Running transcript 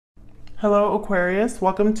Hello Aquarius,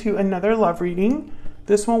 welcome to another love reading.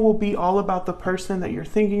 This one will be all about the person that you're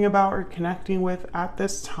thinking about or connecting with at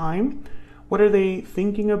this time. What are they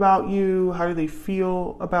thinking about you? How do they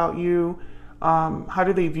feel about you? How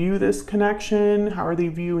do they view this connection? How are they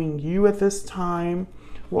viewing you at this time?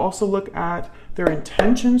 We'll also look at their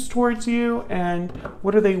intentions towards you and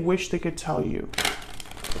what do they wish they could tell you.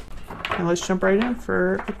 And let's jump right in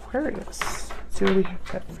for Aquarius. Let's see what we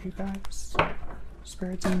have for you guys.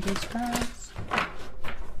 Spirits, angels, guys.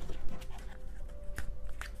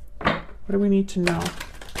 What do we need to know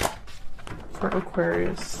for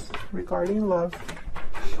Aquarius regarding love?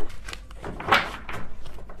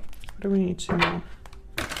 What do we need to know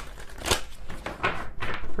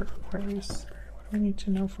for Aquarius? What do we need to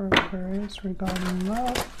know for Aquarius regarding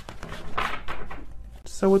love?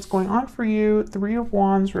 So what's going on for you? 3 of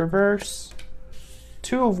Wands reverse,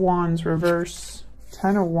 2 of Wands reverse,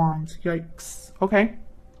 10 of Wands. Yikes. Okay.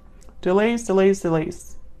 Delays.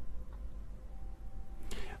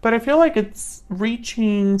 But I feel like it's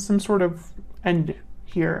reaching some sort of end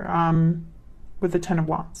here with the 10 of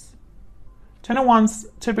Wands. 10 of Wands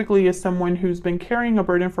typically is someone who's been carrying a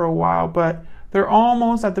burden for a while, but they're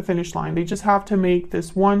almost at the finish line. They just have to make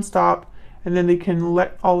this one stop and then they can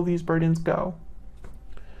let all of these burdens go.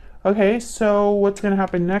 Okay, so what's going to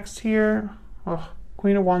happen next here? Oh,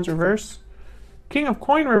 Queen of Wands reverse. King of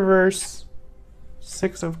Coin reverse.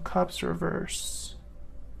 6 of Cups reverse.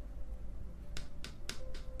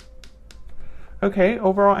 Okay,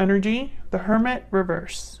 overall energy. The Hermit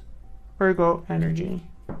reverse. Virgo energy.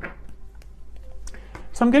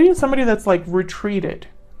 So I'm getting somebody that's like retreated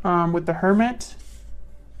with the Hermit.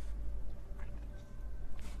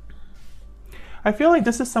 I feel like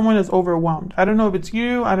this is someone that's overwhelmed. I don't know if it's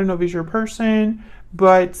you. I don't know if it's your person.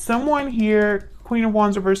 But someone here, Queen of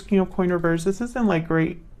Wands reverse, King of Coin reverse. This isn't like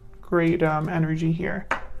great energy here.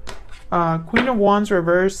 Queen of Wands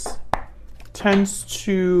reverse tends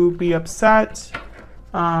to be upset,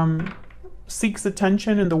 seeks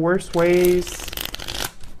attention in the worst ways,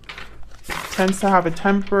 tends to have a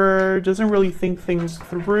temper, doesn't really think things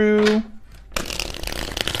through.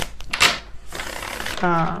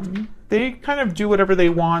 They kind of do whatever they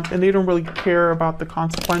want and they don't really care about the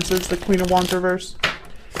consequences, the Queen of Wands reverse.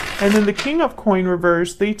 And then the King of Coin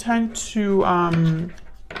reverse, they tend to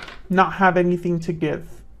not have anything to give.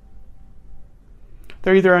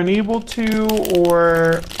 They're either unable to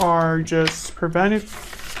or are just prevented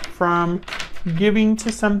from giving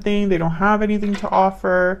to something. They don't have anything to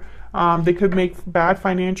offer. They could make bad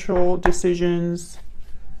financial decisions,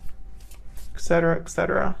 etc.,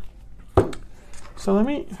 etc. So let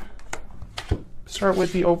me start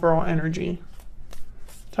with the overall energy.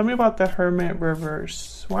 Tell me about the Hermit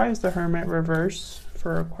reverse. Why is the Hermit reverse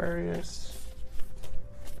for Aquarius?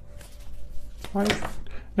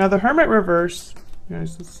 Now the Hermit reverse,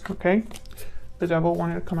 okay, the Devil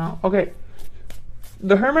wanted to come out. Okay,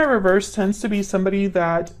 the Hermit reverse tends to be somebody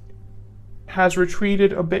that has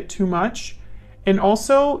retreated a bit too much and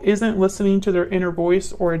also isn't listening to their inner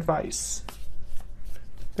voice or advice.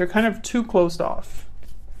 They're kind of too closed off.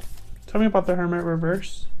 Tell me about the Hermit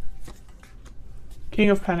reverse. King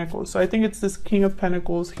of Pentacles. So I think it's this King of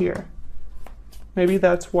Pentacles here. Maybe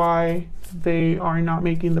that's why they are not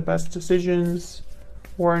making the best decisions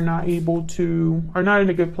or are not able to, are not in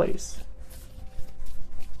a good place.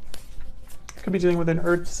 Could be dealing with an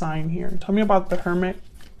earth sign here. Tell me about the Hermit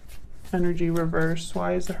energy reverse.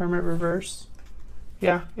 Why is the Hermit reverse?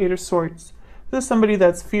 Yeah, 8 of Swords. This is somebody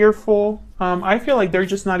that's fearful. I feel like they're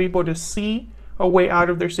just not able to see a way out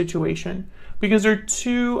of their situation because they're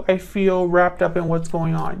too, I feel, wrapped up in what's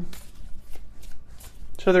going on.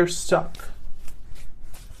 So they're stuck.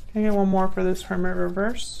 Can I get one more for this Hermit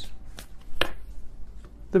reverse?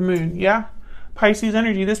 The Moon, yeah. Pisces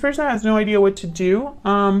energy. This person has no idea what to do.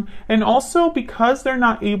 And also because they're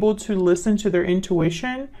not able to listen to their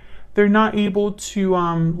intuition, they're not able to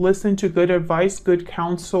listen to good advice, good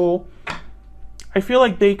counsel. I feel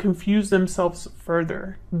like they confuse themselves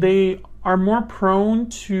further. They are more prone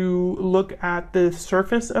to look at the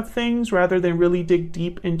surface of things rather than really dig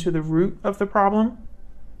deep into the root of the problem.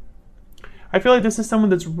 I feel like this is someone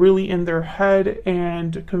that's really in their head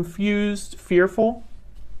and confused, fearful.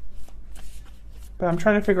 But I'm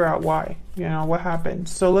trying to figure out why, you know, what happened.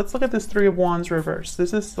 So let's look at this 3 of Wands reverse.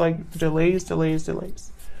 This is like delays.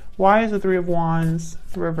 Why is the 3 of Wands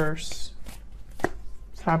reverse?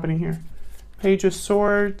 What's happening here? Page of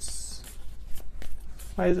Swords.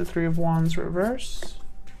 Why is the 3 of Wands reverse?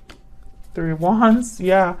 3 of Wands,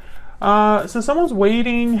 yeah. So someone's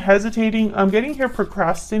waiting, hesitating. I'm getting here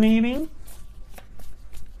procrastinating.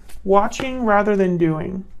 Watching rather than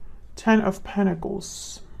doing. 10 of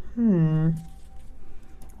Pentacles.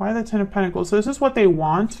 Why the Ten of Pentacles? So this is what they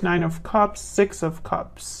want. Nine of Cups, Six of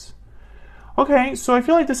Cups. Okay, so I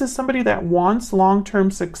feel like this is somebody that wants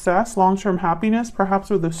long-term success, long-term happiness, perhaps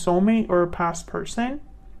with a soulmate or a past person.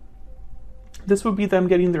 This would be them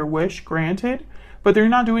getting their wish granted, but they're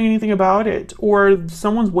not doing anything about it, or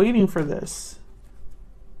someone's waiting for this.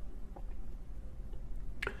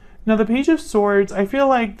 Now, the Page of Swords, I feel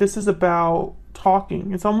like this is about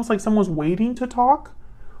talking. It's almost like someone's waiting to talk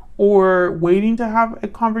or waiting to have a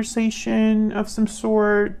conversation of some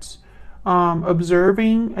sort.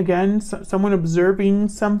 Observing, again, someone observing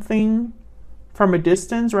something from a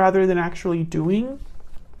distance rather than actually doing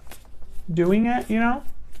it, you know?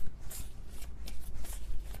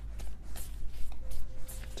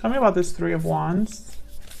 Tell me about this Three of Wands.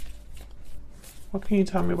 What can you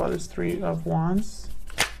tell me about this Three of Wands?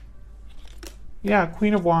 Yeah,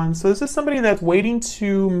 Queen of Wands. So this is somebody that's waiting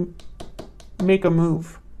to make a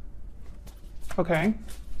move. Okay.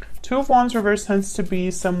 Two of Wands reverse tends to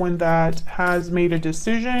be someone that has made a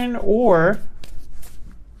decision or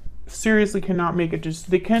seriously cannot make it.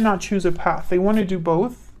 They cannot choose a path. They want to do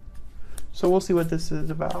both. So we'll see what this is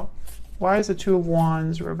about. Why is the Two of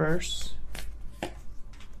Wands reverse?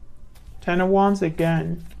 Ten of Wands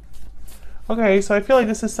again. Okay, so I feel like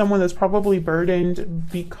this is someone that's probably burdened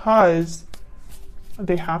because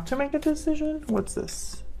they have to make a decision. What's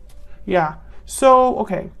this? Yeah. So,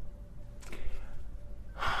 okay.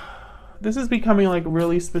 This is becoming like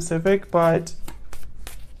really specific, but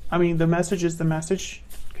I mean, the message is the message.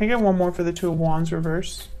 Can I get one more for the Two of Wands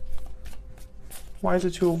reverse? Why is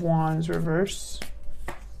the Two of Wands reverse?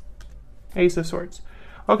 Ace of Swords.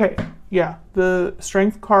 Okay, yeah, the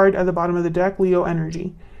Strength card at the bottom of the deck, Leo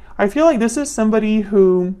energy. I feel like this is somebody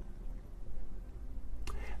who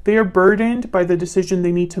they are burdened by the decision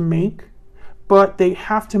they need to make, but they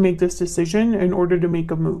have to make this decision in order to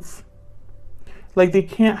make a move. Like, they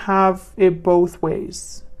can't have it both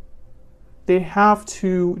ways. They have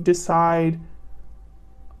to decide.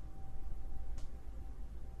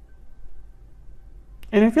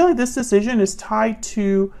 And I feel like this decision is tied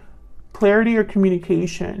to clarity or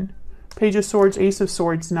communication. Page of Swords, Ace of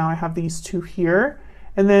Swords. Now I have these two here.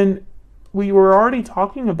 And then we were already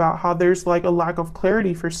talking about how there's like a lack of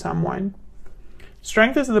clarity for someone.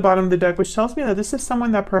 Strength is at the bottom of the deck, which tells me that this is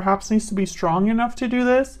someone that perhaps needs to be strong enough to do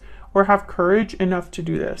this, or have courage enough to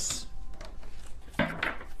do this.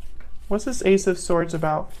 What's this Ace of Swords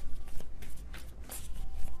about?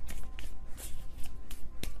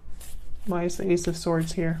 Why is the Ace of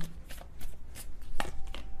Swords here?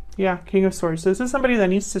 Yeah, King of Swords. So this is somebody that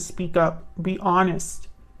needs to speak up, be honest,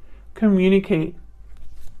 communicate.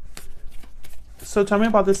 So tell me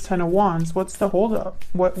about this Ten of Wands. What's the holdup?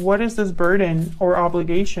 What is this burden or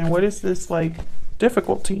obligation? What is this like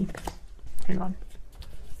difficulty? Hang on.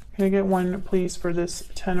 Can I get one, please, for this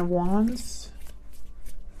Ten of Wands?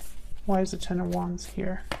 Why is the Ten of Wands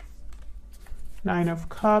here? Nine of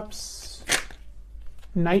Cups.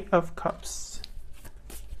 Knight of Cups.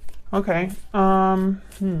 Okay. The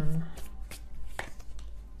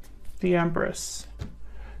Empress.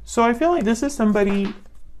 So I feel like this is somebody,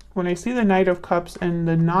 when I see the Knight of Cups and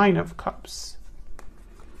the Nine of Cups,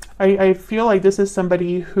 I feel like this is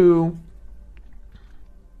somebody who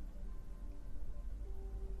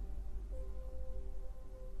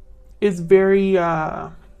is very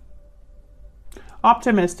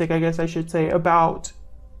optimistic, I guess I should say, about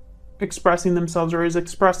expressing themselves, or is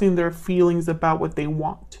expressing their feelings about what they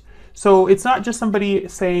want. So it's not just somebody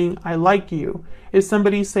saying, I like you. It's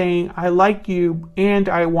somebody saying, I like you and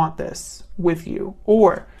I want this with you.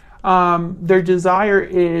 Or their desire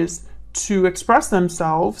is to express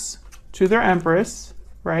themselves to their Empress,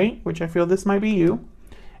 right? Which I feel this might be you.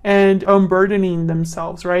 And unburdening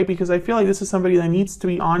themselves, right? Because I feel like this is somebody that needs to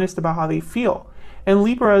be honest about how they feel. And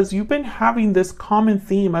Libras, you've been having this common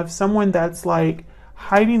theme of someone that's like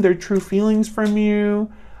hiding their true feelings from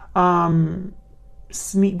you,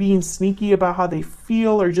 being sneaky about how they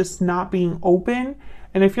feel, or just not being open.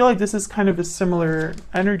 And I feel like this is kind of a similar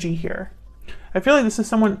energy here. I feel like this is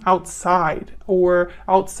someone outside, or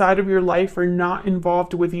outside of your life, or not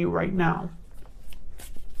involved with you right now.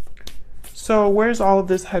 So where's all of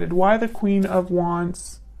this headed? Why the Queen of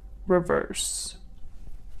Wands reverse?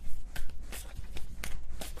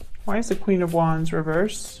 Why is the Queen of Wands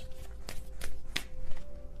reverse?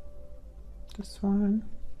 This one.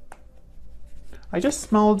 I just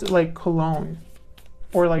smelled like cologne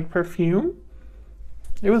or like perfume.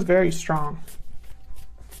 It was very strong.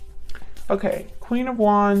 Okay, Queen of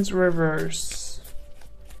Wands reverse.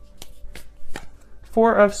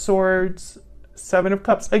 Four of Swords, Seven of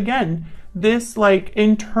Cups. Again, this like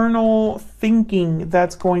internal thinking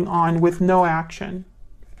that's going on with no action.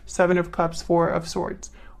 Seven of Cups, Four of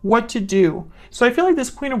Swords. What to do. So I feel like this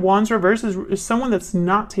Queen of Wands reverse is someone that's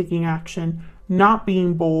not taking action, not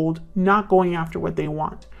being bold, not going after what they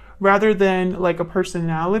want. Rather than like a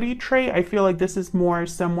personality trait, I feel like this is more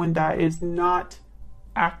someone that is not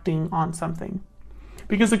acting on something.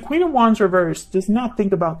 Because the Queen of Wands reverse does not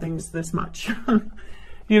think about things this much.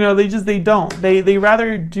 You know, they don't. They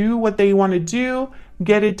rather do what they want to do,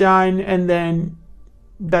 get it done, and then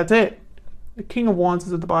that's it. The King of Wands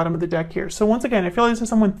is at the bottom of the deck here. So once again, I feel like this is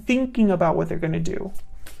someone thinking about what they're going to do,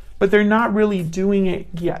 but they're not really doing it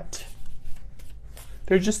yet.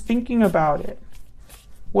 They're just thinking about it.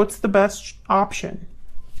 What's the best option?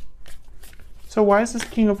 So why is this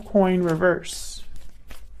King of Coin reverse?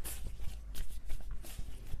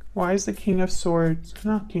 Why is the King of Swords,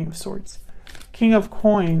 not King of Swords, King of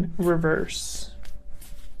Coin reverse?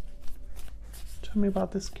 Tell me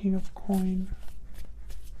about this King of Coin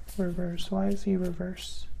reverse. Why is he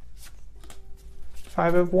reverse?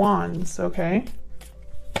 Five of Wands, okay.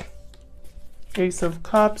 Ace of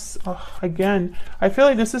Cups. Oh, again, I feel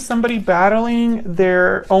like this is somebody battling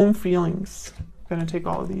their own feelings. I'm gonna take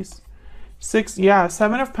all of these. Six, yeah,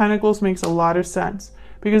 Seven of Pentacles makes a lot of sense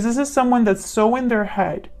because this is someone that's so in their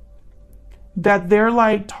head that they're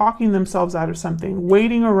like talking themselves out of something,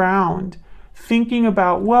 waiting around, thinking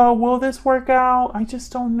about, well, will this work out? I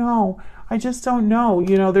just don't know. I just don't know.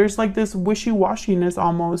 You know, there's like this wishy-washiness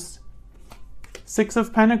almost. Six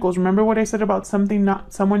of Pentacles. Remember what I said about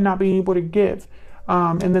someone not being able to give.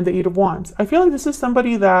 And then the Eight of Wands. I feel like this is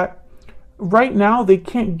somebody that right now they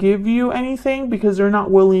can't give you anything because they're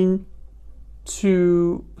not willing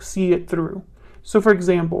to see it through. So for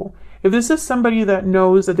example, if this is somebody that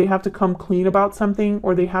knows that they have to come clean about something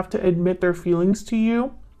or they have to admit their feelings to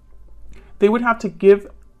you, they would have to give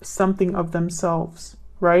something of themselves,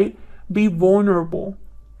 right? Be vulnerable.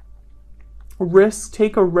 Risk,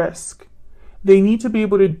 take a risk. They need to be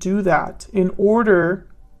able to do that in order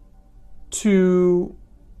to,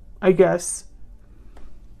 I guess,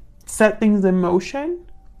 set things in motion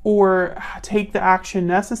or take the action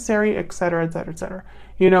necessary, etc., etc., etc.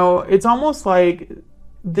 You know, it's almost like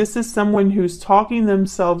this is someone who's talking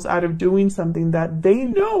themselves out of doing something that they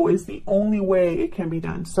know is the only way it can be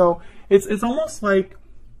done. So it's almost like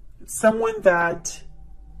someone that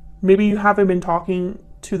maybe you haven't been talking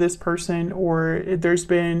to this person, or there's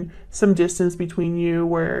been some distance between you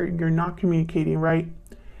where you're not communicating, right?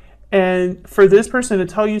 And for this person to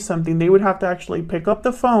tell you something, they would have to actually pick up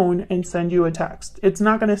the phone and send you a text. It's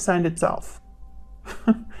not going to send itself.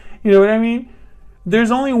 You know what I mean?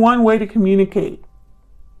 There's only one way to communicate.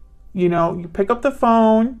 You know, you pick up the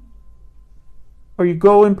phone or you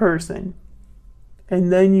go in person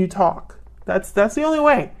and then you talk. That's the only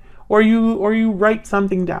way. Or you write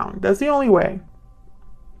something down. That's the only way.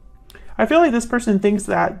 I feel like this person thinks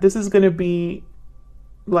that this is going to be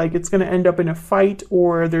like it's going to end up in a fight,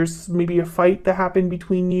 or there's maybe a fight that happened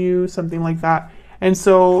between you, something like that. And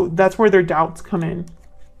so that's where their doubts come in.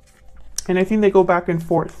 And I think they go back and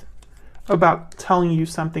forth about telling you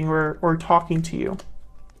something or talking to you.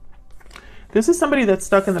 This is somebody that's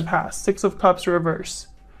stuck in the past. Six of Cups reverse.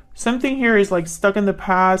 Something here is like stuck in the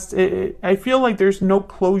past. I feel like there's no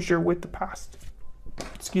closure with the past.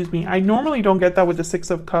 Excuse me. I normally don't get that with the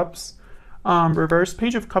Six of Cups reverse.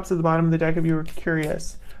 Page of Cups at the bottom of the deck if you were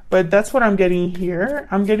curious. But that's what I'm getting here.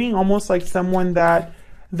 I'm getting almost like someone that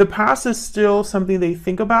the past is still something they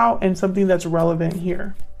think about and something that's relevant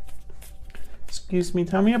here. Excuse me.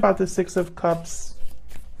 Tell me about the Six of Cups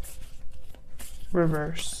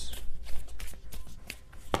reverse.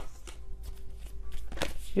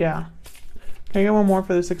 Yeah. Can I get one more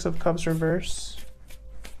for the Six of Cups reverse?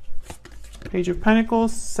 Page of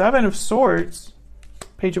Pentacles, Seven of Swords,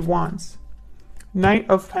 Page of Wands, Knight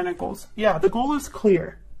of Pentacles. Yeah, the goal is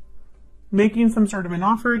clear. Making some sort of an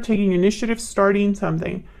offer, taking initiative, starting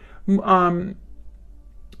something.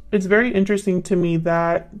 It's very interesting to me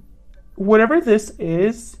that whatever this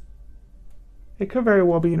is, it could very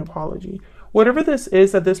well be an apology. Whatever this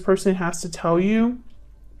is that this person has to tell you,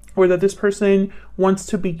 or that this person wants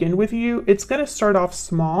to begin with you, it's going to start off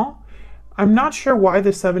small. I'm not sure why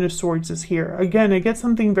the Seven of Swords is here. Again, I get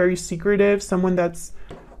something very secretive, someone that's,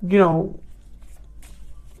 you know,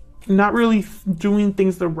 not really doing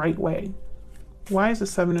things the right way. Why is the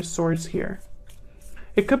Seven of Swords here?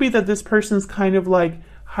 It could be that this person's kind of like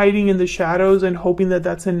hiding in the shadows and hoping that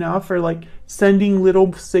that's enough, or like sending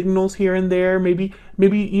little signals here and there. Maybe,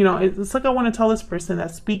 you know, it's like I want to tell this person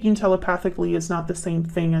that speaking telepathically is not the same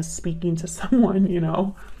thing as speaking to someone, you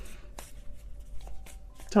know.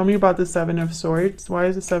 Tell me about the Seven of Swords. Why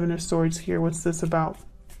is the Seven of Swords here? What's this about?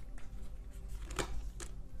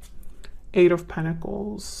 Eight of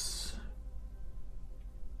Pentacles.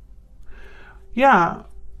 Yeah,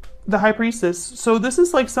 the High Priestess. So this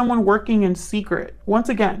is like someone working in secret. Once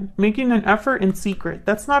again, making an effort in secret.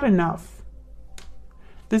 That's not enough.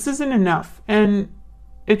 This isn't enough. And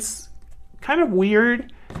it's kind of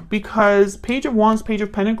weird because Page of Wands, Page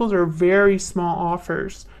of Pentacles are very small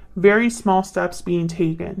offers. Very small steps being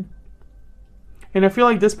taken. And I feel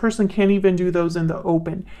like this person can't even do those in the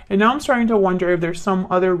open. And now I'm starting to wonder if there's some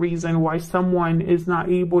other reason why someone is not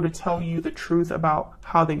able to tell you the truth about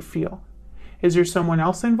how they feel. Is there someone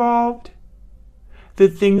else involved?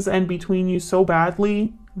 Did things end between you so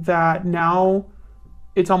badly that now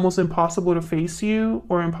it's almost impossible to face you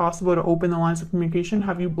or impossible to open the lines of communication?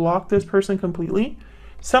 Have you blocked this person completely?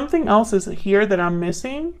 Something else is here that I'm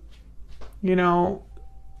missing. You know,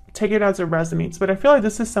 take it as it resonates. But I feel like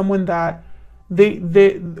this is someone that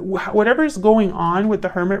whatever's going on with the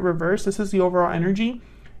Hermit reverse, this is the overall energy.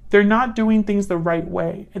 They're not doing things the right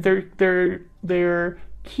way. They're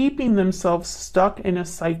keeping themselves stuck in a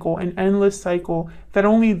cycle, an endless cycle that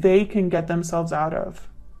only they can get themselves out of.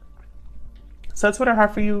 So that's what I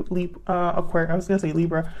have for you, Aquarius. I was gonna say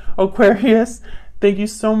Libra, Aquarius. Thank you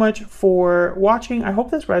so much for watching. I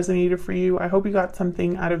hope this resonated for you. I hope you got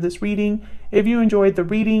something out of this reading. If you enjoyed the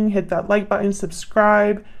reading, hit that like button,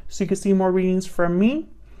 subscribe so you can see more readings from me.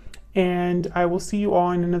 And I will see you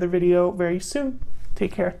all in another video very soon.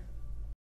 Take care.